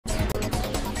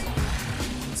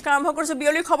নমস্কাৰ আৰম্ভ কৰিছো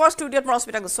বিয়লি খবৰ ষ্টুডিঅত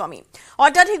মৰস্মিতা গোস্বামী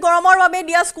অত্যাধিক গৰমৰ বাবে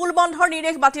দিয়া স্কুল বন্ধৰ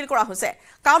নিৰ্দেশ বাতিল কৰা হৈছে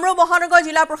কামৰূপ মহানগৰ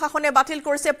জিলা প্ৰশাসনে বাতিল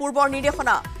কৰিছে পূৰ্বৰ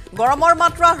নিৰ্দেশনা গৰমৰ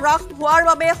মাত্ৰা হ্ৰাস হোৱাৰ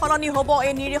বাবে সলনি হ'ব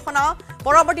এই নিৰ্দেশনা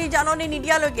পৰৱৰ্তী জাননী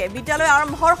নিদিয়ালৈকে বিদ্যালয়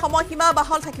আৰম্ভৰ সময়সীমা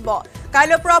বাহাল থাকিব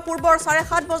কাইলৈৰ পৰা পূৰ্বৰ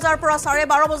 7:30 বজাৰ পৰা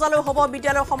 12:30 বজালৈ হ'ব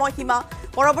বিদ্যালয়ৰ সময়সীমা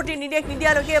পৰৱৰ্তী নিৰ্দেশ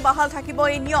নিদিয়ালৈকে বাহাল থাকিব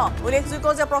এই নিয়ম উল্লেখযোগ্য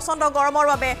যে প্ৰচণ্ড গৰমৰ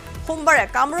বাবে সোমবাৰে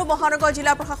কামৰূপ মহানগৰ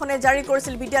জিলা প্ৰশাসনে জাৰি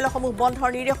কৰিছিল বিদ্যালয়সমূহ বন্ধৰ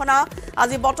নিৰ্দেশনা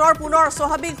আজি বতৰ পুনৰ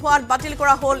স্বাভাৱিক হোৱাত বাতিল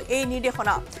কৰা হ'ল এই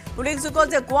নিৰ্দেশনা উল্লেখযোগ্য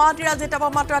যে গুৱাহাটীৰ আজি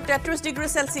তাপমাত্ৰা 33 ডিগ্ৰী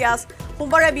সেলসিয়াছ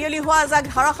সোমবাৰে বিয়লি হোৱা এজাক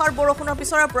ধাৰাসাৰ বৰষুণৰ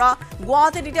পিছৰে পৰা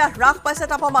গুৱাহাটীত এতিয়া হ্ৰাস পাইছে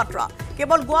তাপমাত্ৰা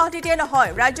কেৱল গুৱাহাটীতে নহয়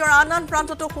ৰাজ্যৰ আন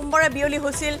প্ৰান্ততো সোমবাৰে বিয়লি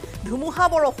হৈছিল ধুমুহা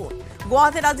বৰষুণ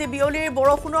গুৱাহাটীত আজি বিয়লিৰ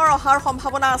বৰষুণৰ অহাৰ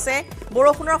সম্ভাৱনা আছে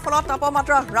বৰষুণৰ ফলত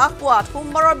তাপমাত্ৰা হ্ৰাস পোৱাত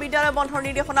সোমবাৰৰ বিদ্যালয় বন্ধৰ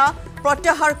নিৰ্দেশনা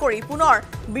প্ৰত্যাহাৰ কৰি পুনৰ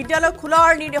বিদ্যালয় খোলাৰ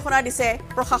নিৰ্দেশনা দিছে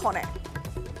প্ৰশাসনে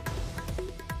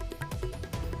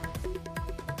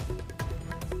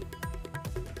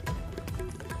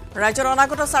ৰাজ্যৰ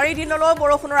অনাগত 4 দিনলৈ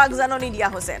বৰষুণৰ আগজাননী দিয়া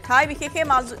হৈছে ঠাই বিশেষে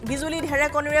বিজুলী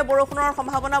ঢেৰেকণিৰে বৰষুণৰ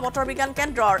সম্ভাৱনা বতৰ বিজ্ঞান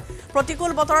কেন্দ্ৰৰ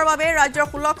প্ৰতিকূল বতৰৰ বাবে ৰাজ্যৰ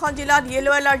 16খন জিলাত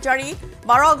ইয়েলো এলাৰ্ট জাৰি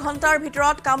 12 ঘণ্টাৰ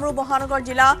ভিতৰত কামৰূপ মহানগৰ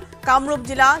জিলা কামৰূপ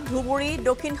জিলা ধুবুৰী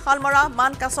দক্ষিণ শালমৰা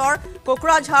মানকাছৰ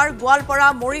কোকৰাঝাৰ গোৱালপাৰা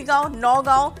মৰিগাঁও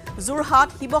নগাঁও জুৰহাট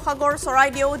শিৱসাগৰ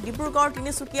চৰাইদেউ ডিব্ৰুগড়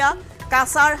তিনিচুকীয়া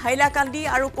কাছাৰ হাইলাকান্দি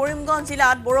আৰু কৰিমগঞ্জ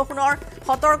জিলাত বৰষুণৰ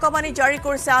সতৰ্কবাণী জাৰি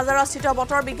কৰিছে আজাৰাস্থিত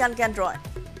বতৰ বিজ্ঞান কেন্দ্ৰই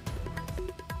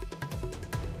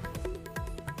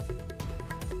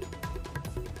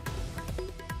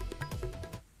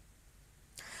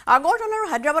আগৰতল আৰু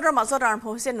হায়দৰাবাদৰ মাজত আৰম্ভ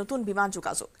হৈছে নতুন বিমান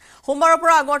যোগাযোগ সোমবাৰৰ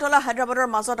পৰা আগৰতল হায়দৰাবাদৰ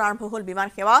মাজত আৰম্ভ হ'ল বিমান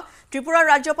সেৱা ত্ৰিপুৰাৰ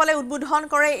ৰাজ্যপালে উদ্বোধন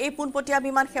কৰে এই পুনপটীয়া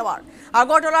বিমান সেৱাৰ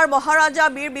আগৰতলাৰ মহাৰাজা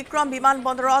বীৰ বিক্ৰম বিমান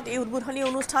বন্দৰত এই উদ্বোধনী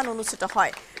অনুষ্ঠান অনুষ্ঠিত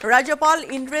হয় ৰাজ্যপাল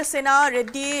ইন্দ্ৰেসেনা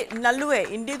ৰেড্ডি নাল্লুৱে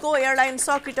ইণ্ডিগো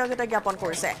এয়াৰলাইন্সক কৃতজ্ঞতা জ্ঞাপন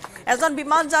কৰিছে এজন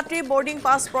বিমান যাত্ৰীৰ বৰ্ডিং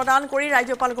পাছ প্ৰদান কৰি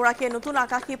ৰাজ্যপালগৰাকীয়ে নতুন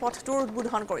আকাশী পথটোৰ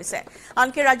উদ্বোধন কৰিছে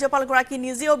আনকি ৰাজ্যপালগৰাকী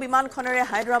নিজেও বিমানখনেৰে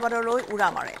হায়দৰাবাদলৈ উৰা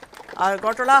মাৰে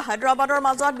আগৰতলা হায়দৰাবাদৰ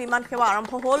মাজত বিমান সেৱা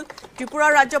আৰম্ভ হ'ল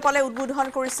ত্ৰিপুৰাৰ ৰাজ্যপালে উদ্বোধন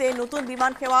কৰিছে নতুন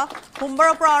বিমান সেৱা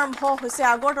সোমবাৰৰ পৰা আৰম্ভ হৈছে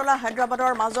আগৰতলা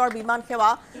হায়দৰাবাদৰ মাজৰ বিমান সেৱা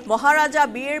মহাৰাজা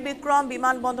বীৰ বিক্ৰম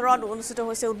বিমান বন্দৰত অনুষ্ঠিত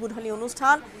হৈছে উদ্বোধনী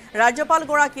অনুষ্ঠান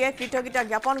ৰাজ্যপালগৰাকীয়ে কৃতজ্ঞতা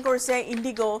জ্ঞাপন কৰিছে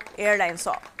ইণ্ডিগো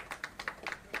এয়াৰলাইন্সক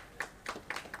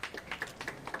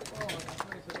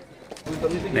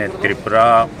Tripura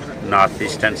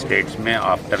Northeastern states में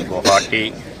after Guwahati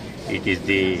it is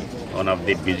the one of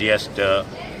the busiest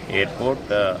airport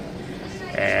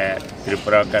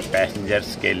Tripura का पैसेंजर्स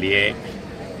के लिए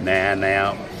नया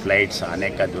फ्लाइट्स आने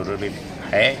का ज़रूरी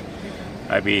है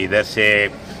अभी इधर से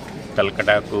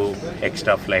कलकत्ता को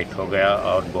एक्स्ट्रा फ़्लाइट हो गया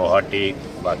और गुवाहाटी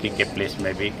बाकी के प्लेस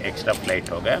में भी एक्स्ट्रा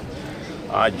फ़्लाइट हो गया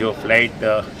आज जो फ़्लाइट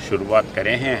शुरुआत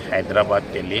करे हैं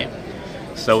हैदराबाद के लिए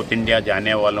साउथ इंडिया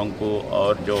जाने वालों को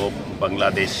और जो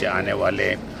बांग्लादेश से आने वाले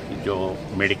जो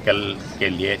मेडिकल के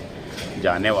लिए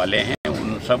जाने वाले हैं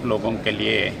सब लोगों के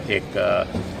लिए एक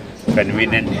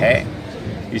कन्वीनियंट है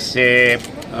इससे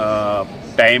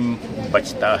टाइम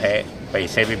बचता है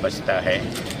पैसे भी बचता है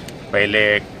पहले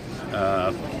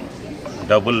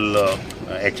डबल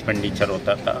एक्सपेंडिचर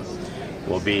होता था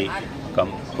वो भी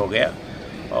कम हो गया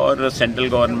और सेंट्रल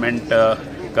गवर्नमेंट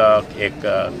का एक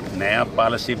नया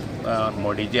पॉलिसी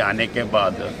मोदी जी आने के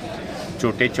बाद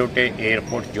छोटे छोटे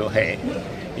एयरपोर्ट जो है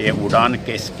ये उड़ान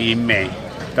के स्कीम में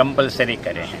कंपलसरी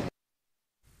करे हैं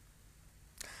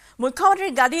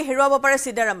মুখ্যমন্ত্ৰীৰ গাড়ী হেৰুৱাব পাৰে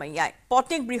সিদ্ধাৰামাইয়াই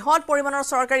পত্নীক বৃহৎ পৰিমাণৰ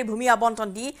চৰকাৰী ভূমি আবণ্টন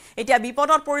দি এতিয়া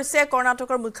বিপদত পৰিছে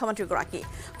কৰ্ণাটকৰ মুখ্যমন্ত্ৰীগৰাকী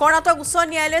কৰ্ণাটক উচ্চ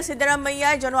ন্যায়ালয়ে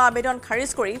সিদ্ধাৰামাইয়াই জনোৱা আবেদন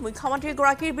খাৰিজ কৰি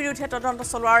মুখ্যমন্ত্ৰীগৰাকীৰ বিৰুদ্ধে তদন্ত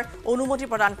চলোৱাৰ অনুমতি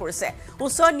প্ৰদান কৰিছে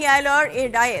উচ্চ ন্যায়ালয়ৰ এই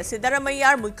ৰায়ে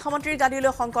সিদ্ধাৰামাইয়াৰ মুখ্যমন্ত্ৰীৰ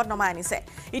গাড়ীলৈ সংকট নমাই আনিছে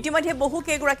ইতিমধ্যে বহু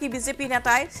কেইগৰাকী বিজেপি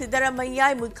নেতাই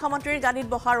সিদ্ধাৰামাইয়াই মুখ্যমন্ত্ৰীৰ গাড়ীত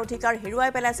বহাৰ অধিকাৰ হেৰুৱাই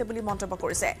পেলাইছে বুলি মন্তব্য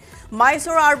কৰিছে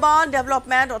মাইসোৰ আৰবান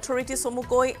ডেভেলপমেণ্ট অথৰিটি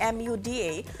চমুকৈ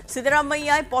MUDA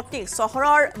সিদ্ধাৰামাইয়াই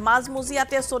চহৰৰ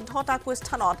মাজমজিয়াতে 14টা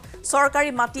স্থানত চৰকাৰী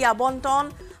মাটি আবণ্টন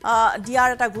দিয়াৰ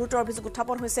এটা গুৰুতৰ অভিযোগ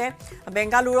উত্থাপন হৈছে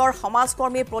বেংগালুৰুৰ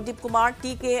সমাজকৰ্মী প্ৰদীপ কুমাৰ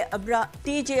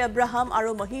টি.জে. আব্ৰাহাম আৰু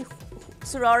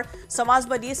মহীশূৰৰ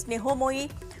সমাজবাদী স্নেহময়ী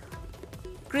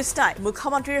কৃষ্ণাই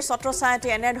মুখ্যমন্ত্ৰীৰ ছত্ৰছায়াতে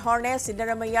এনেধৰণে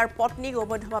সিদ্ধাৰামাইয়াৰ পত্নীক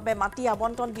অবৈধভাৱে মাটি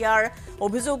আবণ্টন দিয়াৰ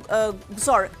অভিযোগ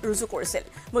গোচৰ ৰুজু কৰিছিল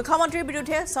মুখ্যমন্ত্ৰীৰ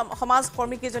বিৰুদ্ধে সমাজ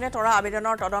কৰ্মীকেইজনে তৰা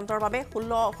আবেদনৰ তদন্তৰ বাবে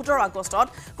 17 আগষ্টত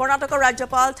কৰ্ণাটকৰ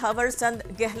ৰাজ্যপাল থাৱাৰচন্দ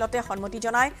গেহলতে সন্মতি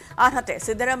জনায় আনহাতে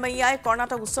সিদ্ধাৰামাইয়াই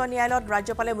কৰ্ণাটক উচ্চ ন্যায়ালয়ত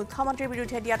ৰাজ্যপালে মুখ্যমন্ত্ৰীৰ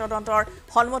বিৰুদ্ধে দিয়া তদন্তৰ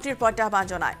সন্মতিৰ প্ৰত্যাহ্বান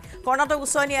জনায় কৰ্ণাটক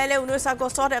উচ্চ ন্যায়ালয়ে 19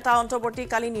 আগষ্টত এটা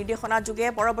অন্তৰ্বৰ্তীকালীন নিৰ্দেশনা যোগে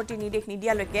পৰৱৰ্তী নিৰ্দেশ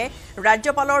নিদিয়ালৈকে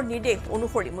ৰাজ্যপালৰ নিৰ্দেশ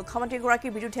অনুসৰি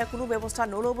মুখ্যমন্ত্ৰীগৰাকীৰ বিৰুদ্ধে কোনো ব্যৱস্থা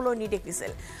নলবলৈ নিৰ্দেশ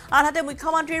দিছিল আনহাতে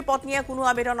মুখ্যমন্ত্ৰীৰ পত্নীয়ে কোনো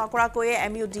আবেদন নকৰাকৈয়ে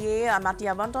MUDA মাটি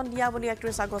আবণ্টন দিয়া বুলি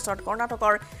 31 আগষ্টত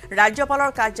কৰ্ণাটকৰ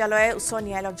ৰাজ্যপালৰ কাৰ্যালয়ে উচ্চ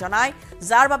ন্যায়ালয়ক জনায়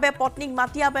যাৰ বাবে পত্নীক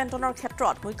মাটি আবণ্টনৰ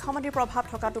ক্ষেত্ৰত মুখ্যমন্ত্ৰীৰ প্ৰভাৱ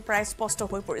থকাটো প্ৰায় স্পষ্ট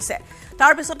হৈ পৰিছে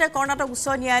তাৰ পিছতে কৰ্ণাটক উচ্চ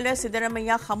ন্যায়ালয়ে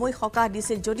সিদ্ধাৰামাইয়াক সাময়িক সকাহ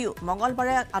দিছিল যদিও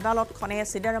মঙ্গলবাৰে আদালতখনে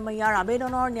সিদ্ধাৰামাইয়াৰ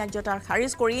আবেদনৰ ন্যায্যতা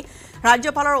খাৰিজ কৰি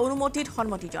ৰাজ্যপালৰ অনুমতিত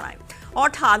সন্মতি জনায়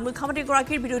অৰ্থাৎ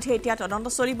মুখ্যমন্ত্ৰীগৰাকীৰ বিৰুদ্ধে এতিয়া তদন্ত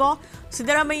চলিব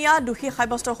সিদ্ধাৰামাইয়া দোষী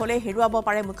সাব্যস্ত হলে হেৰুৱাব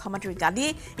পাৰে মুখ্যমন্ত্ৰীৰ গাদী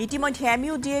ইতিমধ্যে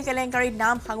MUDA কেলেংকাৰীত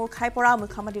নাম সাঙুৰ খাই পৰা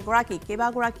মুখ্যমন্ত্ৰীগৰাকী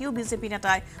কেইবাগৰাকীও বিজেপি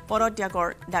নেতাই পদত্যাগৰ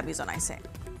দাবী জনাইছে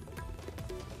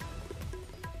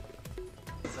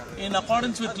In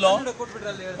accordance with law,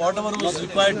 whatever was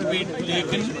required to be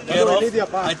taken care of,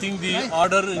 I think the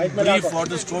order in brief what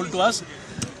is told to us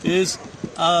is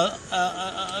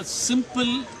a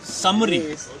simple summary.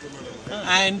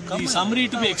 And the summary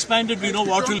to be expanded, we know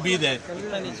what will be there.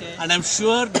 And I'm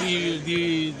sure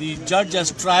the judge has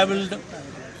travelled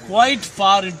quite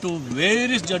far into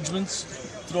various judgments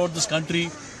throughout this country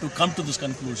to come to this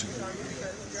conclusion.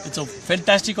 It's a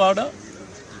fantastic order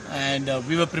and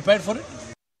we were prepared for it.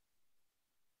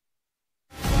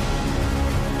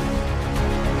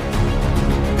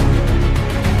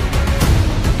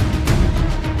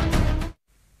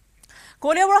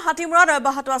 Kaliabor হাতীমুৰাত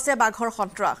অব্যাহত আছে বাঘৰ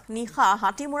সন্ত্ৰাস নিশা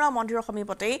হাতীমুৰা মন্দিৰৰ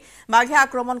সমীপতেই বাঘে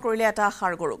আক্ৰমণ কৰিলে এটা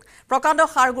ষাঁড়গৰুক প্ৰকাণ্ড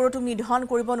ষাঁড়গৰুটোক নিধন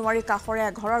কৰিব নোৱাৰি কাষৰে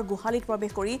ঘৰৰ গোহালিত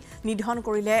প্ৰৱেশ কৰি নিধন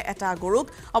কৰিলে এটা গৰুক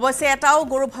অৱশ্যে এটাও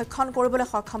গৰু ভক্ষণ কৰিবলৈ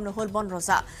সক্ষম নহল বন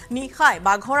ৰজা নিশাই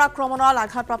বাঘৰ আক্ৰমণত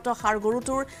আঘাতপ্ৰাপ্ত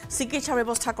ষাঁড়গৰুটোৰ চিকিৎসা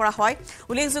ব্যৱস্থা কৰা হয়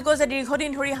উল্লেখযোগ্য যে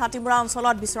দীৰ্ঘদিন ধৰি হাতীমুৰা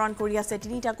অঞ্চলত বিচৰণ কৰি আছে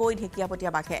তিনিটাকৈ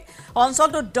ঢেকীয়াপতীয়া বাঘে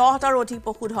অঞ্চলটোত 10টাৰো অধিক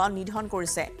পশুধন নিধন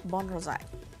কৰিছে বন ৰজাই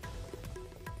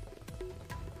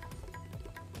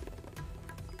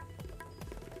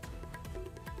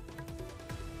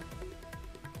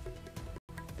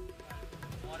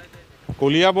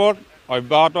কলিয়াবৰত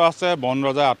অব্যাহত আছে বন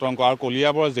ৰজাৰ আতংক আৰু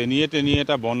কলিয়াবৰ জেনিয়ে তেনিয়ে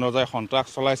এটা বন ৰজাই সন্ত্ৰাস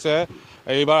চলাইছে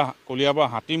এইবাৰ কলিয়াবৰ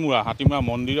হাতীমুৰা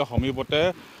মন্দিৰৰ সমীপতে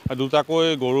দুটাকৈ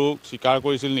গৰু চিকাৰ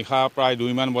কৰিছিল নিশা প্ৰায়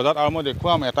 2 মান বজাত আৰু মই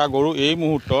দেখুৱাম এটা গৰু এই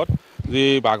মুহূৰ্তত যি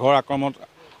বাঘৰ আক্ৰমণত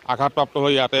আঘাতপ্ৰাপ্ত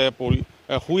হৈ ইয়াতে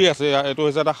শুই আছে এইটো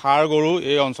হৈছে এটা ষাঁড় গৰু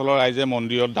এই অঞ্চলৰ ৰাইজে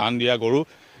মন্দিৰত দান দিয়া গৰু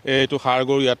এইটো ষাঁড়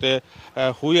গৰু ইয়াতে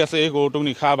শুই আছে এই গৰুটোক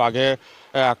নিশা বাঘে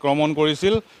আক্ৰমণ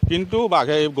কৰিছিল কিন্তু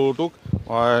বাঘে এই গৰুটোক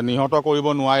নিহত কৰিব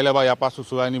নোৱাৰিলে বা ইয়াৰ পৰা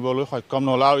চুচুৰাই নিবলৈ সক্ষম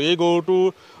নহ'ল আৰু এই গৰুটো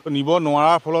নিব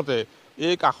নোৱাৰাৰ ফলতে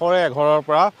এই কাষৰে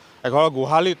এঘৰৰ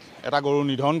গোহালিত এটা গৰু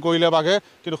নিধন কৰিলে বাঘে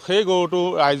কিন্তু সেই গৰুটো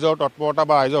ৰাইজৰ তৎপৰতা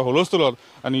বা ৰাইজৰ হুলস্থুলত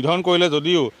নিধন কৰিলে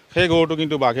যদিও সেই গৰুটো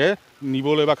কিন্তু বাঘে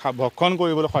নিবলৈ বা ভক্ষণ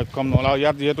কৰিবলৈ সক্ষম নহ'ল আৰু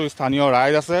ইয়াত যিহেতু স্থানীয়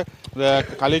ৰাইজ আছে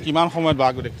কালি কিমান সময়ত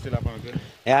বাঘ দেখিছিল আপোনালোকে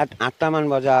ইয়াত 8টামান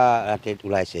বজা ৰাতিত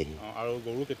ওলাইছেহি আৰু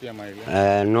গৰু কেতিয়া মাৰিলে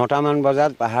 9টামান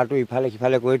বজাত পাহাৰটো ইফালে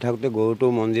সিফালে গৈ থাকোঁতে গৰুটো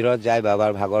মন্দিৰত যায়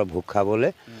বাবাৰ ভাগৰ ভোগ খাবলৈ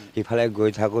ইফালে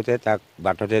গৈ থাকোঁতে তাক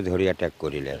বাটতে ধৰি এটেক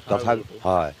কৰিলে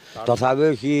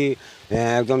তথাপিও সি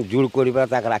একদম জোৰ কৰি পেলাই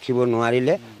তাক ৰাখিব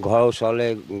নোৱাৰিলে ঘৰৰ ওচৰলৈ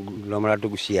লমৰাটো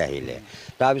গুচি আহিলে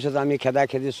তাৰপিছত আমি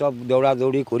খেদি চব দৌৰা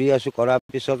দৌৰি কৰি আছোঁ কৰাৰ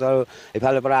পিছত আৰু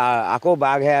ইফালৰ পৰা আকৌ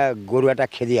বাঘে গৰু এটা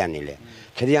খেদি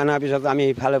অনাৰ পিছত আমি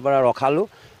ইফালৰ পৰা ৰখালোঁ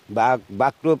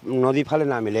বাঘটো নদীৰ ফালে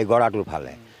নামিলে গৰাটোৰ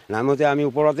ফালে নামোতে আমি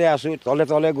ওপৰতে আছোঁ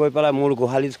তলে গৈ পেলাই মোৰ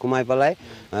গোহালিত সোমাই পেলাই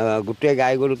গোটেই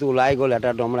গাই গৰুটো ওলাই গ'ল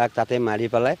এটা দমৰাক তাতে মাৰি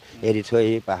পেলাই এৰি থৈ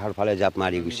পাহাৰ ফালে জাপ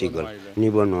মাৰি গুচি গ'ল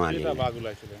নিব নোৱাৰিলে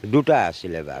দুটা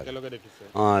আছিলে বাঘ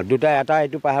দুটা এটা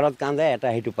এইটো পাহাৰত কান্দে এটা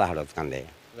সেইটো পাহাৰত কান্দে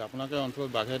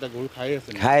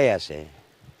খাই আছে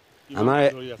আমাৰ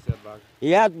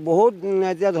ইয়াত বহুত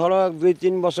এতিয়া ধৰক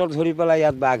 2-3 বছৰ ধৰি পেলাই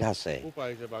ইয়াত বাঘ আছে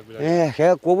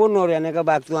সেই ক'ব নোৱাৰে এনেকৈ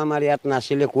বাঘটো আমাৰ ইয়াত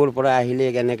নাছিলে ক'ৰ পৰা আহিলে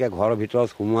এনেকৈ ঘৰৰ ভিতৰত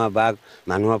সোমোৱা বাঘ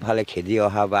মানুহৰ ফালে খেদি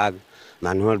অহা বাঘ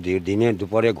মানুহৰ দিনে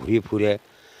দুপৰে ঘূৰি ফুৰে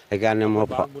সেইকাৰণে মই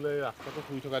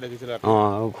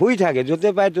শুই থাকে য'তে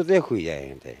পায় ত'তে শুই যায়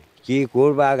সিহঁতে কি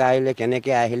ক'ৰ বাঘ আহিলে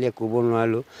কেনেকৈ আহিলে ক'ব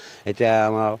নোৱাৰিলোঁ এতিয়া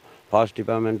আমাৰ ফৰেষ্ট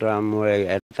ডিপাৰ্টমেণ্টৰ মোৰ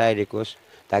এটাই ৰিকুৱেষ্ট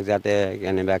তাক যাতে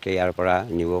কেনেবাকৈ ইয়াৰ পৰা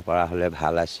নিব পৰা হ'লে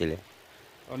ভাল আছিলে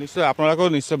নিশ্চয় আপোনালোকেও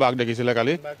নিশ্চয় বাঘ দেখিছিলে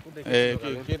কালি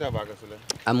কেইটা বাঘ আছিলে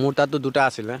মোৰ তাততো দুটা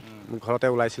আছিলে মোৰ ঘৰতে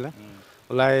ওলাইছিলে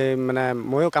ওলাই মানে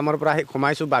ময়ো কামৰ পৰা আহি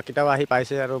সোমাইছোঁ বাঘকেইটাও আহি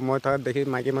পাইছে আৰু মই তাত দেখি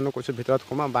মাইকী মানুহ কৈছোঁ ভিতৰত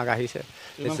সোমাওঁ বাঘ আহিছে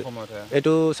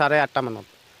এইটো 8:30 মানত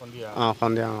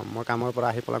সন্ধিয়া মই কামৰ পৰা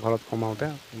আহি পেলাই ঘৰত সোমাওঁতে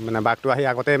মানে বাঘটো আহি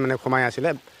আগতে মানে সোমাই আছিলে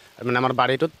মানে আমাৰ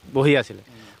বাৰীটোত বহি আছিলে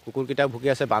কুকুৰকেইটা ভুকি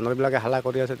আছে বান্দৰবিলাকে হালা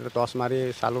কৰি আছে টৰ্চ মাৰি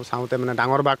চাওঁতে মানে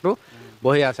ডাঙৰ বাঘটো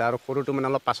বহি আছে আৰু সৰুটো মানে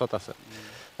অলপ পাছত আছে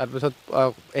তাৰপিছত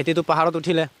এতিয়াতো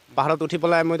পাহাৰত উঠি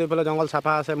পেলাই মইতো এইফালে জংঘল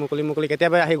চাফা আছে মুকলি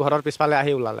কেতিয়াবা আহি ঘৰৰ পিছফালে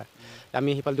আহি ওলালে আমি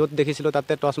সিফালে য'ত দেখিছিলোঁ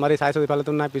তাতে টৰ্চ মাৰি চাইছোঁ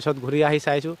ইফালেতো নাই পিছত ঘূৰি আহি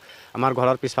চাইছোঁ আমাৰ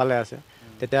ঘৰৰ পিছফালে আছে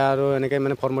তেতিয়া আৰু এনেকৈ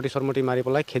মানে ফৰ্মটি মাৰি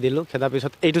পেলাই খেদিলোঁ খেদাৰ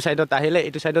পিছত এইটো ছাইডত আহিলে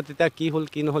এইটো ছাইডত তেতিয়া কি হ'ল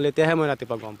কি নহ'ল এতিয়াহে মই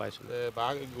ৰাতিপুৱা গম পাইছোঁ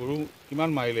বাঘ গৰু কিমান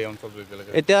মাৰিলে এই অঞ্চলটো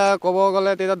এতিয়া ক'ব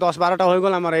গ'লে তেতিয়া 10-12টা হৈ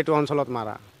গ'ল আমাৰ এইটো অঞ্চলত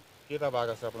মাৰা কেইটা বাঘ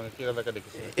আছে আপোনালোকে কেইটালৈকে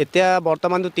দেখিছে এতিয়া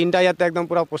বৰ্তমানটো 3টা ইয়াতে একদম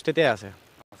পূৰা উপস্থিতে আছে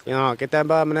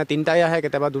কেতিয়াবা মানে 3টাই আহে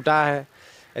কেতিয়াবা 2টা আহে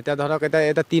এতিয়া ধৰক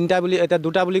এতিয়া 3টা বুলি এতিয়া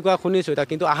 2টা বুলি কোৱা শুনিছোঁ এতিয়া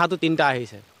কিন্তু আহাটো 3টা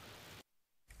আহিছে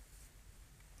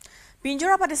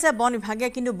পিঞ্জৰা পাতিছে বন বিভাগে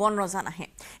কিন্তু বন ৰজা নাহে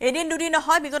এদিন দুদিন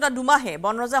নহয় বিগত দুমাহে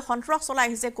বন ৰজা সন্ত্ৰাস চলাই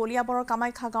আহিছে কলিয়াবৰৰ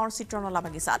কামাখ্যা গাঁৱৰ চিত্ৰনলা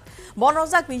বাগিচাত বন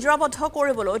ৰজাক পিঞ্জৰাবদ্ধ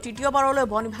কৰিবলৈ তৃতীয়বাৰলৈ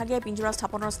বন বিভাগে পিঞ্জৰা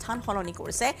স্থাপনৰ স্থান সলনি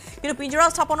কৰিছে কিন্তু পিঞ্জৰা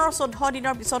স্থাপনৰ 14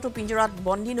 দিনৰ পিছতো পিঞ্জৰাত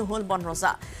বন্দী নহল বন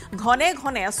ৰজা ঘনে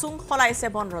ঘনে চুং খলাইছে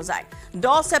বন ৰজাই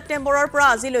 10 ছেপ্টেম্বৰৰ পৰা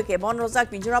আজিলৈকে বন ৰজাক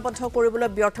পিঞ্জৰাবদ্ধ কৰিবলৈ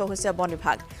ব্যৰ্থ হৈছে বন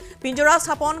বিভাগ পিঞ্জৰা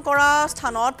স্থাপন কৰা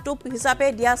স্থানত টুপ হিচাপে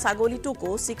দিয়া ছাগলীটোকো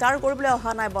চিকাৰ কৰিবলৈ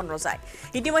অহা নাই বন ৰজাই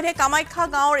ইতিমধ্যে কামাখ্যা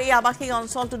গাঁৱৰ এই আৱাসিক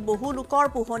অঞ্চলটোত বহু লোকৰ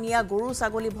পোহনীয়া গৰু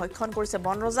ছাগলী ভক্ষণ কৰিছে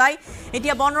বন ৰজাই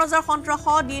এতিয়া বন ৰজাৰ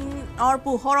সন্ত্ৰাসৰ দিনৰ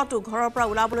পোহৰতো ঘৰৰ পৰা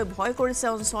ওলাবলৈ ভয় কৰিছে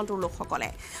অঞ্চলটোৰ লোকসকলে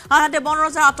আনহাতে বন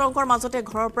ৰজাৰ আতংকৰ মাজতে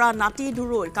ঘৰৰ পৰা নাতি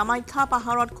দূৰৈ কামাখ্যা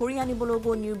পাহাৰত খৰি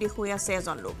আনিবলৈও নিৰ্দেশ হৈ আছে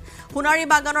এজন লোক সোণাৰী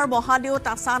বাগানৰ মহাদেউ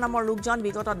তাছা নামৰ লোকজন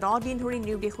বিগত 10 দিন ধৰি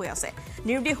নিৰ্দেশ হৈ আছে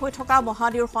নিৰ্দেশ হৈ থকা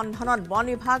মহাদেউৰ সন্ধানত বন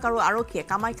বিভাগ আৰু আৰক্ষীয়ে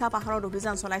কামাখ্যা পাহাৰত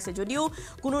অভিযান চলাইছে যদিও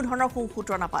কোনো ধৰণৰ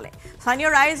সুসূত্ৰ নাপালে স্থানীয়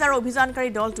ৰাইজ আৰু অভিযানকাৰী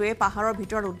দলটোৱে পাহাৰৰ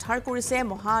ভিতৰত উদ্ধাৰ কৰিছে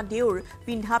মহাদেউৰ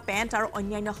পিন্ধা পেণ্ট আৰু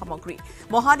অন্যান্য সামগ্ৰী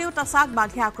মহাদেউ তাছাক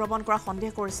বাঘে আক্ৰমণ কৰা সন্দেহ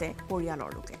কৰিছে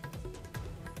পৰিয়ালৰ লোকে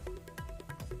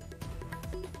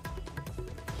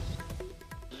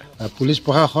পুলিচ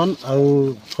প্ৰশাসন আৰু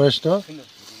ফৰেষ্টৰ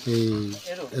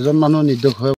এজন মানুহ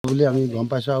নিৰ্দোষ হয় বুলি আমি গম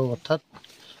পাইছোঁ আৰু অৰ্থাৎ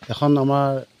এখন আমাৰ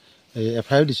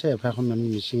এফআইআৰ দিছে এফআইআৰখন আমি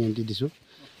মিচিং এণ্ট্ৰি দিছোঁ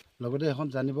লগতে এখন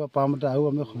জানিব পৰা মতে আৰু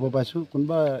আমি খবৰ পাইছোঁ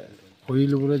কোনোবা খৰি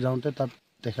ল'বলৈ যাওঁতে তাত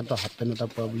তেখেতৰ হাফ পেণ্ট এটা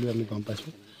পোৱা বুলি আমি গম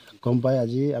পাইছোঁ গম পাই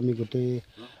আজি আমি গোটেই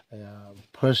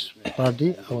ফৰেষ্ট পাৰ্টি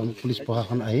আৰু আমি পুলিচ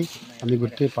প্ৰশাসন আহি আমি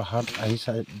গোটেই পাহাৰত আহি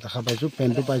দেখা পাইছোঁ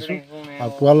পেণ্টটো পাইছোঁ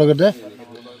আৰু পোৱাৰ লগতে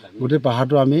গোটেই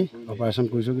পাহাৰটো আমি অপাৰেশ্যন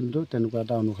কৰিছোঁ কিন্তু তেনেকুৱা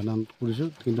এটা অনুসন্ধান কৰিছোঁ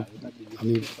কিন্তু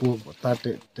আমি তাৰ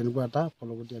তেনেকুৱা এটা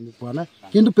ফলগতি আমি পোৱা নাই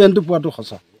কিন্তু পেণ্টটো পোৱাটো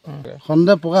সঁচা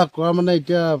সন্দেহ প্ৰকাশ কৰা মানে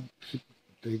এতিয়া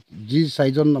যি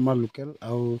 4জন আমাৰ লোকেল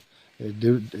আৰু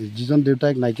যিজন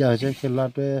দেউতাক নাইকিয়া হৈছে সেই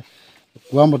ল'ৰাটোৱে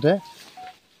কোৱা মতে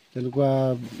তেনেকুৱা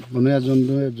বনৰীয়া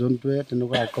জন্তুৱে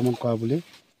তেনেকুৱা আক্ৰমণ কৰা বুলি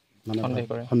মানে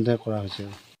সন্দেহ কৰা হৈছে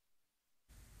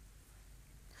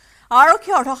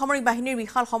আৰক্ষী অৰ্ধসামৰিক বাহিনীৰ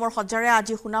বিশাল সমৰ সজ্জাৰে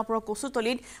আজি সোণাপুৰৰ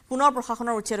কচুতলিত পুনৰ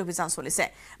প্ৰশাসনৰ উচ্ছেদ অভিযান চলিছে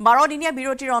 12 দিনীয়া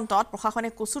বিৰতিৰ অন্তত প্ৰশাসনে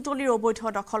কচুতলিৰ অবৈধ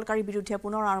দখলকাৰীৰ বিৰুদ্ধে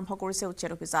পুনৰ আৰম্ভ কৰিছে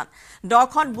উচ্ছেদ অভিযান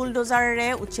 10খন বুলডোজাৰেৰে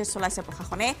উচ্ছেদ চলাইছে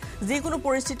প্ৰশাসনে যিকোনো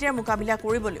পৰিস্থিতিৰ মোকাবিলা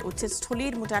কৰিবলৈ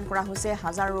উচ্ছেদস্থলীত মুতায়ন কৰা হৈছে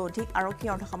হাজাৰৰো অধিক আৰক্ষী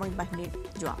অৰ্ধসামৰিক বাহিনীৰ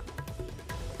জোৱান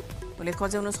উল্লেখ্য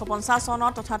যে 1950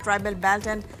 চনত তথা ট্ৰাইবেল বেল্ট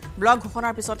এণ্ড ব্লক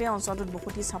ঘোষণাৰ পিছতে অঞ্চলটোত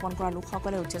বসতি স্থাপন কৰা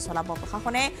লোকসকলে উচ্ছেদ চলাব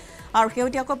প্ৰশাসনে আৰু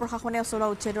শেহতীয়াকৈ প্ৰশাসনে চলোৱা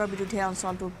উচ্ছেদৰ বিৰুদ্ধে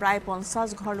অঞ্চলটোৰ প্ৰায়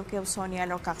 50 ঘৰ লোকে উচ্চ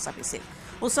ন্যায়ালয়ৰ কাষ চাপিছিল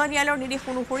উচ্চ ন্যায়ালয়ৰ নিৰ্দেশ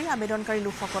অনুসৰি আবেদনকাৰী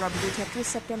লোকসকলৰ বিৰুদ্ধে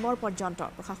 30 ছেপ্টেম্বৰ পৰ্যন্ত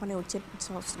প্ৰশাসনে উচ্ছেদ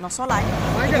নচলায়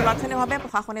কিন্তু লক্ষণীয়ভাৱে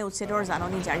প্ৰশাসনে উচ্ছেদৰ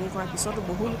জাননী জাৰি কৰাৰ পিছতো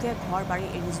বহু লোকে ঘৰ বাৰী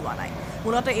এৰি যোৱা নাই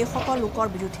মূলতঃ এইসকল লোকৰ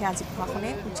বিৰুদ্ধে আজি প্ৰশাসনে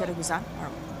উচ্ছেদ অভিযান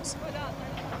আৰম্ভ কৰিছে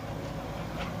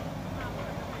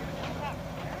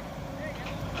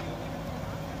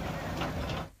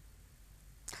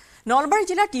নলবাৰী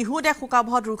জিলাৰ টিহুত এক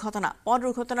শোকাবহ দুৰ্ঘটনা পথ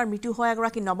দুৰ্ঘটনাৰ মৃত্যু হয়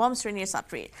এগৰাকী নৱম শ্ৰেণীৰ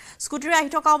ছাত্ৰীৰ স্কুটিৰে আহি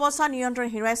থকা অৱস্থাত নিয়ন্ত্ৰণ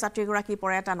হেৰুৱাই ছাত্ৰীগৰাকী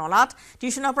পৰে এটা নলাত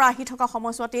টিউচনৰ পৰা আহি থকা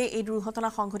সময়ছোৱাতে এই দুৰ্ঘটনা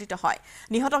সংঘটিত হয়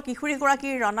নিহত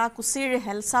কিশোৰীগৰাকীৰ ৰনাকুছিৰ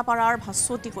হেলচাপাৰাৰ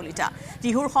ভাস্বতী কলিতা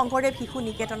টিহুৰ শংকৰদেৱ শিশু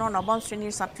নিকেতনৰ নৱম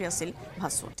শ্ৰেণীৰ ছাত্ৰী আছিল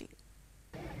ভাস্বতী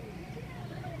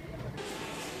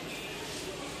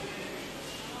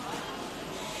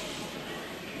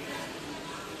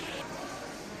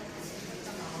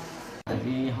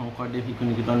আজি শংকৰদেৱ শিশু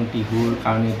নিকেতন টিহুৰ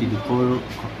কাৰণে এটি দুখৰ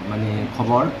মানে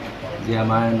খবৰ যে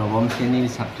আমাৰ নৱম শ্ৰেণীৰ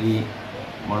ছাত্ৰী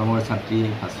মৰমৰ ছাত্ৰী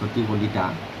ভাস্বতী কলিতা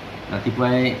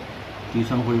ৰাতিপুৱাই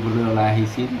টিউচন কৰিবলৈ ওলাই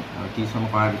আহিছিল আৰু টিউচন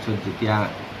কৰাৰ পিছত যেতিয়া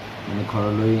মানে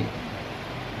ঘৰলৈ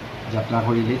যাত্ৰা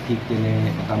কৰিলে ঠিক তেনে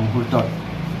এটা মুহূৰ্তত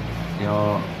তেওঁ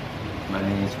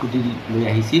মানে স্কুটি লৈ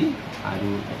আহিছিল আৰু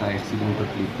এটা এক্সিডেণ্টত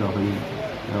লিপ্ত হৈ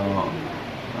তেওঁ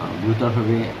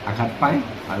গুৰুতৰভাৱে আঘাত পায়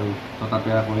আৰু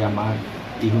ততাতৈয়াকৈ আমাৰ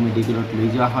টিহু মেডিকেলত লৈ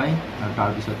যোৱা হয় আৰু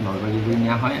তাৰপিছত নলবাৰীলৈ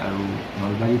নিয়া হয় আৰু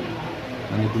নলবাৰীত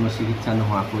মানে কোনো চিকিৎসা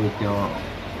নোহোৱাকৈ তেওঁ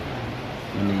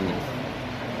মানে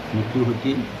মৃত্যু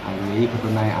ঘটিল আৰু এই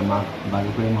ঘটনাই আমাক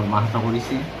বাৰুকৈ মৰ্মাহত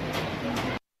কৰিছে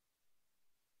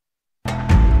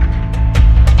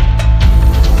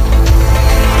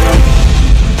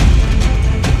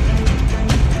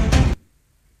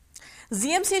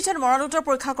জিএমচিএইচত মৰণোত্তৰ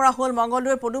পৰীক্ষা কৰা হ'ল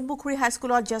মংগলদৈৰ পদুমপুখুৰী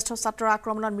হাইস্কুলত জ্যেষ্ঠ ছাত্ৰৰ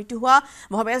আক্ৰমণত মৃত্যু হোৱা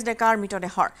ভৱেশ ডেকাৰ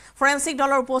মৃতদেহৰ ফৰেনচিক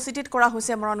দলৰ উপস্থিতিত কৰা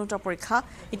হৈছে মৰণোত্তৰ পৰীক্ষা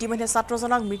ইতিমধ্যে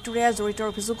ছাত্ৰজনক মৃত্যুৰে জড়িত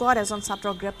অভিযোগত এজন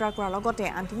ছাত্ৰক গ্ৰেপ্তাৰ কৰাৰ লগতে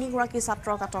আন 3গৰাকী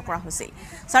ছাত্ৰক আটক কৰা হৈছিল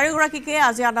 4গৰাকীকে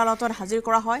আজি আদালতত হাজিৰ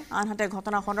কৰা হয় আনহাতে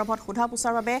ঘটনা সন্দৰ্ভত সোধা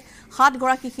পোছাৰ বাবে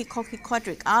 7গৰাকী শিক্ষক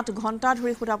শিক্ষয়িত্ৰীক 8 ঘণ্টা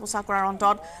ধৰি সোধা পোছা কৰাৰ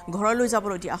অন্তত ঘৰলৈ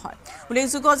যাবলৈ দিয়া হয়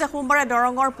উল্লেখযোগ্য যে সোমবাৰে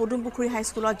দৰঙৰ পদুমপুখুৰী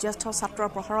হাইস্কুলত জ্যেষ্ঠ ছাত্ৰৰ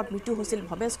প্ৰহাৰত মৃত্যু হৈছিল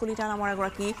ভৱেশ কলিতা নামৰ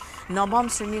এগৰাকী নৱম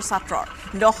শ্ৰেণীৰ ছাত্ৰৰ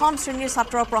দশম শ্ৰেণীৰ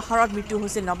ছাত্ৰৰ প্ৰহাৰত মৃত্যু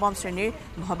হৈছিল নৱম শ্ৰেণীৰ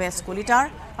ভৱেশ কলিতাৰ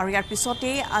আৰু ইয়াৰ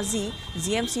পিছতেই আজি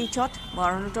জিএমচিএইচত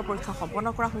মৰণোত্তৰ পৰীক্ষা সম্পন্ন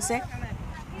কৰা হৈছে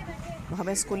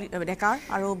ভৱেশ ডেকাৰ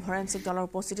আৰু ফৰেনচিক দলৰ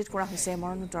উপস্থিতিত কৰা হৈছে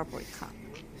মৰণোত্তৰ পৰীক্ষা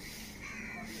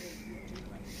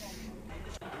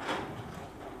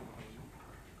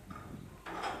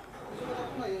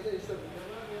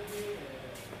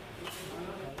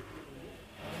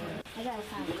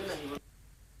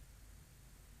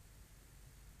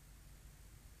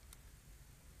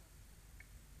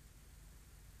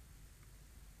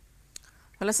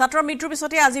হলে ছাত্ৰৰ মৃত্যুৰ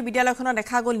পিছতে আজি বিদ্যালয়খনত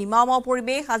দেখা গ'ল নিমাওমাও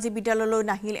পৰিৱেশ আজি বিদ্যালয়লৈ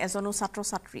নাহিল এজনো ছাত্ৰ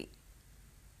ছাত্ৰী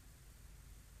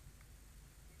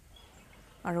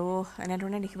আৰু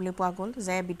এনেধৰণে দেখিবলৈ পোৱা গ'ল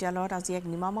যে বিদ্যালয়ত আজি এক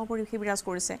নিমাওমাও পৰিৱেশ বিৰাজ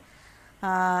কৰিছে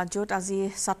য'ত আজি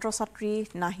ছাত্ৰ ছাত্ৰী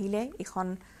নাহিলে এখন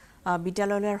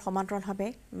বিদ্যালয়লৈ সমান্তৰালভাৱে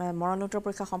মৰণোত্তৰ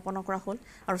পৰীক্ষা সম্পন্ন কৰা হ'ল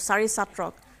আৰু 4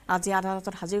 ছাত্ৰক আজি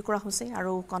আদালতত হাজিৰ কৰা হৈছে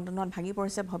আৰু কণ্ডনত ভাগি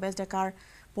পৰিছে ভৱেশ ডেকাৰ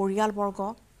পৰিয়ালবৰ্গ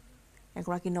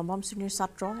এগৰাকী নৱম শ্ৰেণীৰ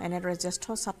ছাত্ৰ এনেদৰে জ্যেষ্ঠ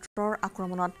ছাত্ৰৰ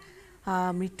আক্ৰমণত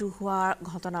মৃত্যু হোৱাৰ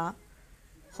ঘটনা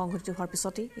সংঘটিত হোৱাৰ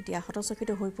পিছতে এতিয়া হতচকিত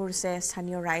হৈ পৰিছে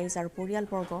স্থানীয় ৰাইজ আৰু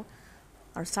পৰিয়ালবৰ্গ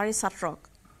আৰু 4 ছাত্ৰক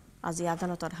আজি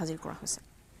আদালতত হাজিৰ কৰা হৈছে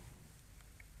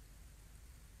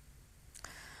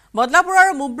বদলাপুৰৰ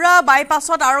মুব্ৰা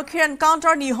বাইপাছত আৰক্ষীৰ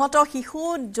এনকাউণ্টাৰ নিহত শিশু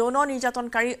যৌন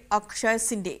নিৰ্যাতনকাৰী অক্ষয়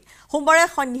সিন্দে সোমবাৰে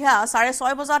সন্ধিয়া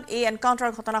 6:30 বজাত এই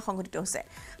এনকাউণ্টাৰ ঘটনা সংঘটিত হৈছে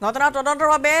ঘটনা তদন্তৰ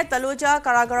বাবে তলুজা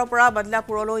কাৰাগাৰৰ পৰা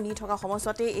বদলাপুৰলৈ নি থকা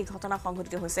সময়তে এই ঘটনা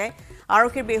সংঘটিত হৈছে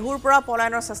আৰক্ষীৰ বেহুৰ পৰা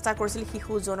পলায়নৰ চেষ্টা কৰিছিল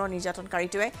শিশু যৌন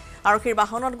নিৰ্যাতনকাৰীটোৱে আৰক্ষীৰ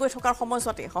বাহনত গৈ থকাৰ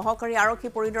সময়তে সহকাৰী আৰক্ষী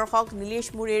পৰিদৰ্শক নীলেশ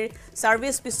মুৰিৰ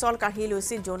সাৰ্ভিস পিস্তল কাঢ়ি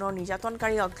লৈছিল যৌন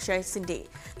নিৰ্যাতনকাৰী অক্ষয় সিন্দে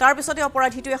তাৰ পিছতে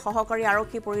অপৰাধীটোৱে সহকাৰী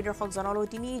আৰক্ষী পৰিদৰ্শকজনলৈ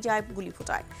যায় গুলি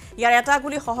ফুটায় ইয়াৰ এটা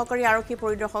গুলি সহকাৰী আৰক্ষী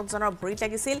পৰিদৰ্শকজনৰ ভৰিত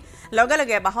লাগিছিল লগে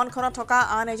লগে বাহনখনত থকা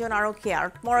আন এজন আৰক্ষীয়ে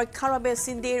আত্মৰক্ষাৰ বাবে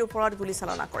সিন্দেৰ ওপৰত গুলি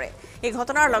চালনা কৰে এই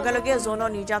ঘটনাৰ লগে লগে যৌন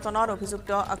নিৰ্যাতনত অভিযুক্ত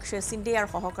অক্ষয় সিন্দে আৰু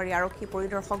সহকাৰী আৰক্ষী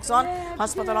পৰিদৰ্শকজন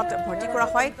হাস্পতালত ভৰ্তি কৰা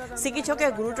হয় চিকিৎসকে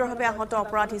গুৰুতৰভাৱে আহত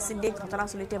অপৰাধী সিন্দেক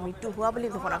ঘটনাস্থলীতে মৃত্যু হোৱা বুলি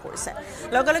ঘোষণা কৰিছে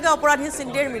লগে লগে অপৰাধী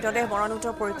সিন্দেৰ মৃতদেহ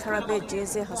মৰণোত্তৰ পৰীক্ষাৰ বাবে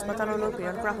জে হাস্পতাললৈ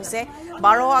প্ৰেৰণ কৰা হৈছে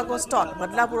 12 আগষ্টত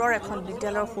বদলাপুৰৰ এখন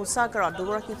বিদ্যালয়ৰ শৌচাগাৰত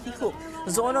দুগৰাকী শিশুক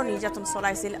যৌন নিৰ্যাতন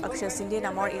চলাইছিল অক্ষয় সিন্দে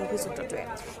নামৰ এই অভিযুক্তটোৱে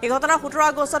এই ঘটনা 17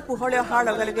 আগষ্টত পোহৰলৈ অহাৰ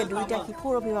লগে লগে দুইটা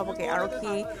শিশুৰ অভিভাৱকে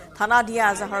আৰক্ষী থানা দিয়া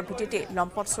আজাহৰ ভিত্তিতে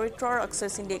লম্পট চৰিত্ৰৰ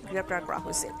অক্ষয় সিন্দে গ্ৰেপ্তাৰ কৰা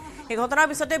হৈছিল এই ঘটনাৰ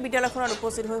পিছতে বিদ্যালয়খনত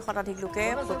উপস্থিত হৈ শতাধিক লোকে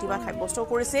প্ৰতিবাদ সাব্যস্ত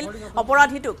কৰিছিল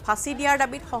অপৰাধীটোক ফাঁচি দিয়াৰ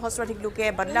দাবীত সহস্ৰাধিক লোকে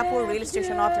বদলাপুৰ ৰেল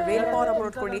ষ্টেচনত ৰেলপথ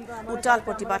অৱৰোধ কৰি উত্তাল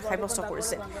প্ৰতিবাদ সাব্যস্ত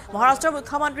কৰিছিল মহাৰাষ্ট্ৰৰ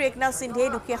মুখ্যমন্ত্ৰী একনাথ সিন্ধে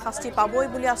দুখীয়া শাস্তি পাবই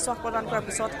বুলি আশ্বাস প্ৰদান কৰাৰ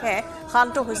পিছতহে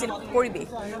শান্ত হৈছিল পৰিৱেশ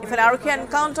ইফালে আৰক্ষী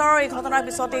এনকাউণ্টাৰৰ এই ঘটনাৰ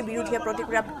পিছতে বিৰোধীয়ে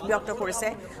প্ৰতিক্ৰিয়া ব্যক্ত কৰিছে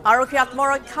আৰক্ষী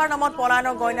আত্মৰক্ষাৰ নামত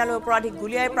পলায়নৰ গইনালৈ অপৰাধীক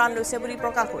গুলিয়াই প্ৰাণ লৈছে বুলি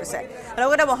প্ৰকাশ কৰিছে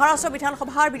লগতে মহাৰাষ্ট্ৰ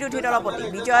বিধানসভাৰ বিৰোধী দলপতি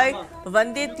বিজয়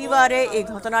বন্দেতিৱাৰে এই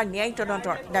ঘটনাৰ ন্যায়িক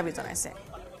তদন্তৰ দাবী জনাইছে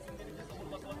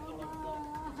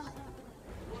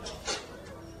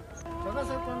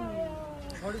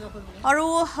আৰু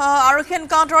আৰক্ষী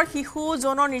এনকাউণ্টাৰত শিশু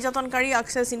যৌন নিৰ্যাতনকাৰী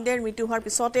অক্ষয় সিন্দেৰ মৃত্যু হোৱাৰ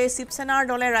পিছতে শিৱসেনাৰ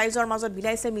দলে ৰাইজৰ মাজত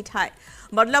বিলাইছে মিঠাই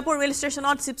বদলাপুৰ ৰেল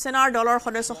ষ্টেচনত শিৱসেনাৰ দলৰ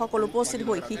সদস্যসকল উপস্থিত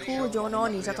হৈ শিশু যৌন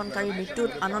নিৰ্যাতনকাৰীৰ মৃত্যুত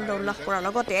আনন্দ উল্লাস কৰাৰ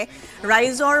লগতে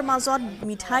ৰাইজৰ মাজত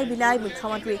মিঠাই বিলাই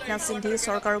মুখ্যমন্ত্ৰী একনাথ সিন্ধে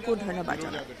চৰকাৰকো ধন্যবাদ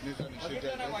জনায়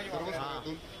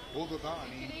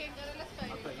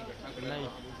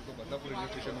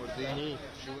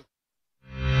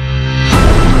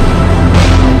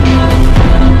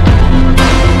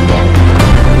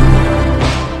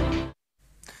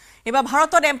এবাৰ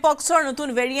ভাৰতত এমপক্সৰ নতুন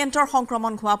ভেৰিয়েণ্টৰ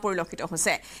সংক্ৰমণ হোৱা পৰিলক্ষিত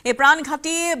হৈছে এই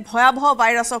প্ৰাণঘাতী ভয়াবহ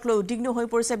ভাইৰাছক লৈ উদ্বিগ্ন হৈ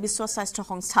পৰিছে বিশ্ব স্বাস্থ্য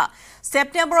সংস্থা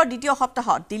ছেপ্টেম্বৰৰ দ্বিতীয়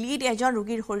সপ্তাহত দিল্লীত এজন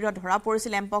ৰোগীৰ শৰীৰত ধৰা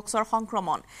পৰিছিল এমপক্সৰ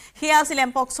সংক্ৰমণ সেয়া আছিল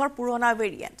এমপক্সৰ পুৰণা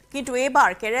ভেৰিয়েণ্ট কিন্তু এইবাৰ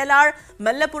কেৰেলাৰ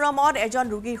মল্লপুৰমত এজন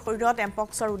ৰোগীৰ শৰীৰত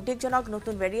এমপক্সৰ উদ্বেগজনক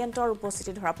নতুন ভেৰিয়েণ্টৰ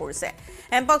উপস্থিতি ধৰা পৰিছে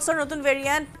এমপক্সৰ নতুন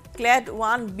ভেৰিয়েণ্ট ক্লেড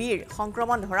 1 বিৰ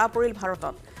সংক্ৰমণ ধৰা পৰিল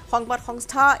ভাৰতত সংবাদ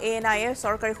সংস্থা ANI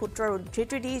চৰকাৰী সূত্ৰৰ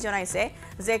উদ্ধৃতি দি জনাইছে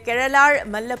যে কেৰালাৰ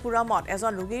মল্লপুৰমত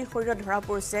এজন ৰোগীৰ শৰীৰত ধৰা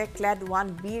পৰিছে ক্লেড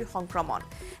 1Bৰ সংক্ৰমণ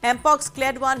এমপক্স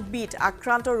ক্লেড 1Bত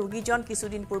আক্ৰান্ত ৰোগীজন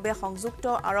কিছুদিন পূৰ্বে সংযুক্ত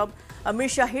আৰব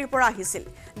আমিৰশ্বাহীৰ পৰা আহিছিল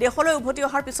দেশলৈ উভতি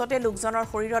অহাৰ পিছতে লোকজনৰ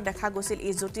শৰীৰত দেখা গৈছিল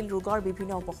এই জটিল ৰোগৰ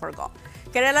বিভিন্ন উপসৰ্গ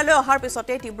কেৰালালৈ অহাৰ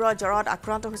পিছতে তীব্ৰ জ্বৰত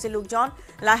আক্ৰান্ত হৈছিল লোকজন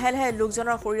লাহে লাহে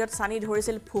লোকজনৰ শৰীৰত সানি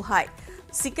ধৰিছিল ফুহাই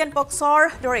চিকেন পক্সৰ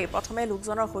দৰে প্ৰথমে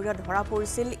লোকজনৰ শৰীৰত ধৰা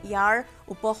পৰিছিল ইয়াৰ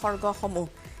উপসৰ্গসমূহ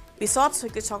পিছত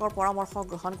চিকিৎসকৰ পৰামৰ্শ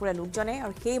গ্ৰহণ কৰে লোকজনে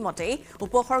আৰু সেইমতেই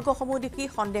উপসৰ্গসমূহ দেখি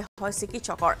সন্দেহ হয়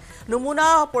চিকিৎসকৰ নমুনা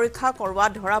পৰীক্ষা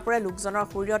কৰোৱাত ধৰা পৰে লোকজনৰ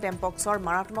শৰীৰত এমপক্সৰ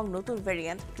মাৰাত্মক নতুন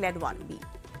ভেৰিয়েণ্ট ক্লেড 1B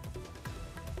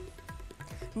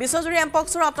বিশ্বজুৰি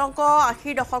এমপক্সৰ আতংক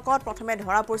 80 দশকত প্ৰথমে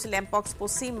ধৰা পৰিছিল এমপক্স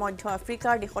পশ্চিম মধ্য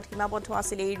আফ্ৰিকাৰ দেশত সীমাবদ্ধ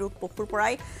আছিল এই ৰোগ পশুৰ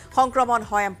পৰাই সংক্ৰমণ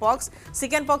হয় এমপক্স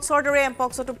চিকেন পক্সৰ দৰে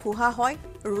এমপক্সটো ফুহা হয়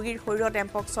ৰোগীৰ শৰীৰত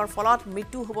এমপক্সৰ ফলত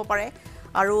মৃত্যু হ'ব পাৰে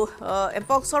আৰু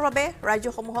এমপক্সৰ বাবে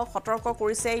ৰাজ্যসমূহক সতৰ্ক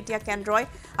কৰিছে এতিয়া কেন্দ্ৰই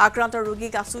আক্ৰান্ত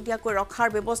ৰোগীক আছুতীয়াকৈ ৰখাৰ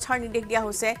ব্যৱস্থাৰ নিৰ্দেশ দিয়া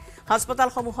হৈছে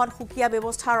হাস্পতালসমূহত সুকীয়া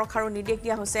ব্যৱস্থা ৰখাৰ নিৰ্দেশ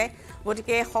দিয়া হৈছে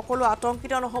গতিকে সকলো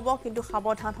আতংকিত নহব কিন্তু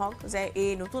সাৱধান হওক যে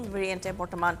এই নতুন ভেৰিয়েণ্টে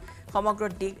বৰ্তমান সমগ্ৰ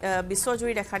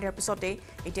বিশ্বজুৰি দেখা দিয়াৰ পিছতে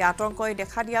এতিয়া আতংকই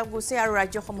দেখা দিয়া গৈছে আৰু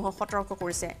ৰাজ্যসমূহক সতৰ্ক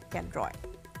কৰিছে কেন্দ্ৰই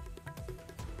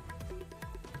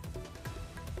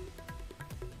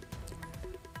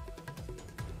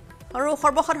আৰু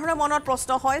সৰ্বসাধাৰণৰ মনত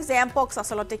প্ৰশ্ন হয় যে এমপক্স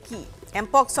আসলতে কি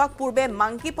এমপক্সক পূৰ্বে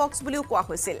মাংকি পক্স বুলিও কোৱা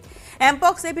হৈছিল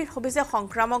এমপক্স এবিধ হৈছে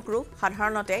সংক্ৰামক ৰোগ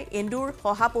সাধাৰণতে এন্দুৰ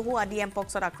শহাপহু আদি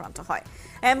এমপক্সত আক্ৰান্ত হয়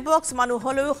এমপক্স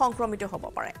মানুহলৈও সংক্ৰমিত হ'ব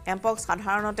পাৰে এমপক্স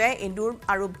সাধাৰণতে এন্দুৰ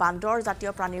আৰু বান্দৰ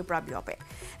জাতীয় প্ৰাণীৰ পৰা বিয়পে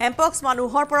এমপক্স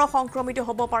মানুহৰ পৰা সংক্ৰমিত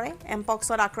হ'ব পাৰে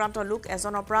এমপক্সত আক্ৰান্ত লোক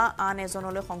এজনৰ পৰা আন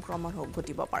এজনলৈ সংক্ৰমণ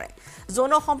ঘটিব পাৰে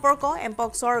যৌন সম্পৰ্ক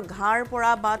এমপক্সৰ ঘাৰ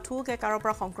পৰা বা থুক একাৰৰ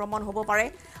পৰা সংক্ৰমণ হ'ব পাৰে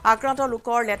আক্ৰান্ত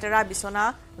লোকৰ লেতেৰা বিছনা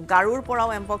গাৰুৰ পৰাও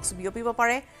এমপক্স বিয়পিব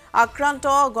পাৰে আক্ৰান্ত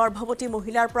গৰ্ভৱতী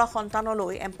মহিলাৰ পৰা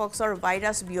সন্তানলৈ এমপক্সৰ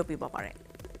ভাইৰাছ বিয়পিব পাৰে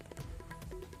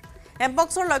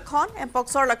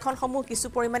এমপক্সৰ লক্ষণসমূহ কিছু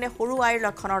পৰিমাণে সৰু আইৰ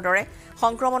লক্ষণৰ দৰে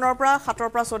সংক্ৰমণৰ পৰা 7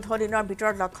 পৰা 14 দিনৰ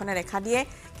ভিতৰত লক্ষণে দেখা দিয়ে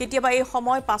কেতিয়াবা এই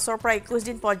সময় 5 পৰা 21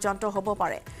 দিন পৰ্যন্ত হ'ব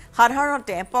পাৰে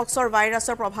সাধাৰণতে এমপক্সৰ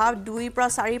ভাইৰাছৰ প্ৰভাৱ 2 পৰা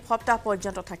 4 সপ্তাহ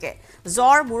পৰ্যন্ত থাকে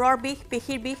জ্বৰ মূৰৰ বিষ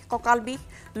পেশীৰ বিষ কঁকাল বিষ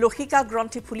লক্ষিকা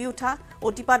গ্ৰন্থি ফুলি উঠা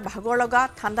অতিপাত ভাগৰ লগা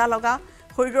ঠাণ্ডা লগা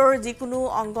শৰীৰৰ যিকোনো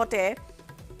অংগতে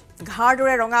ঘাৰ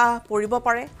দৰে ৰঙা পৰিব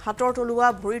পাৰে হাতৰ তলুৱা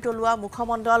ভৰি তলুৱা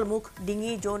মুখমণ্ডল মুখ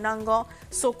ডিঙি যৌনাংগ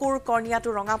চকুৰ কৰ্ণিয়াটো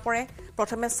ৰঙা পৰে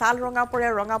প্ৰথমে ছাল ৰঙা পৰে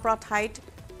ৰঙা পৰা ঠাইত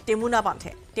টেমুনা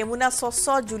বান্ধে টেমুনা স্বচ্ছ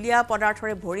জুলীয়া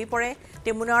পদাৰ্থৰে ভৰি পৰে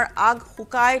টেমুনাৰ আগ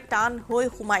শুকাই টান হৈ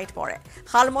সোমাই পৰে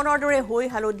শালমনৰ দৰে হৈ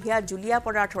হালধীয়া জুলীয়া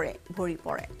পদাৰ্থৰে ভৰি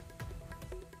পৰে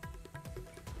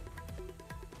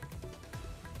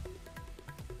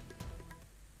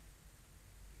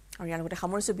আৰু ইয়াৰ লগতে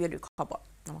সামৰিছোঁ বিয়লিৰ খবৰ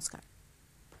নমস্কাৰ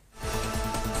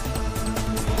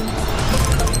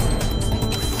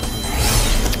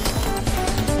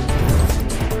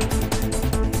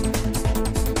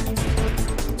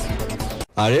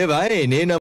अरे भाई इन्हें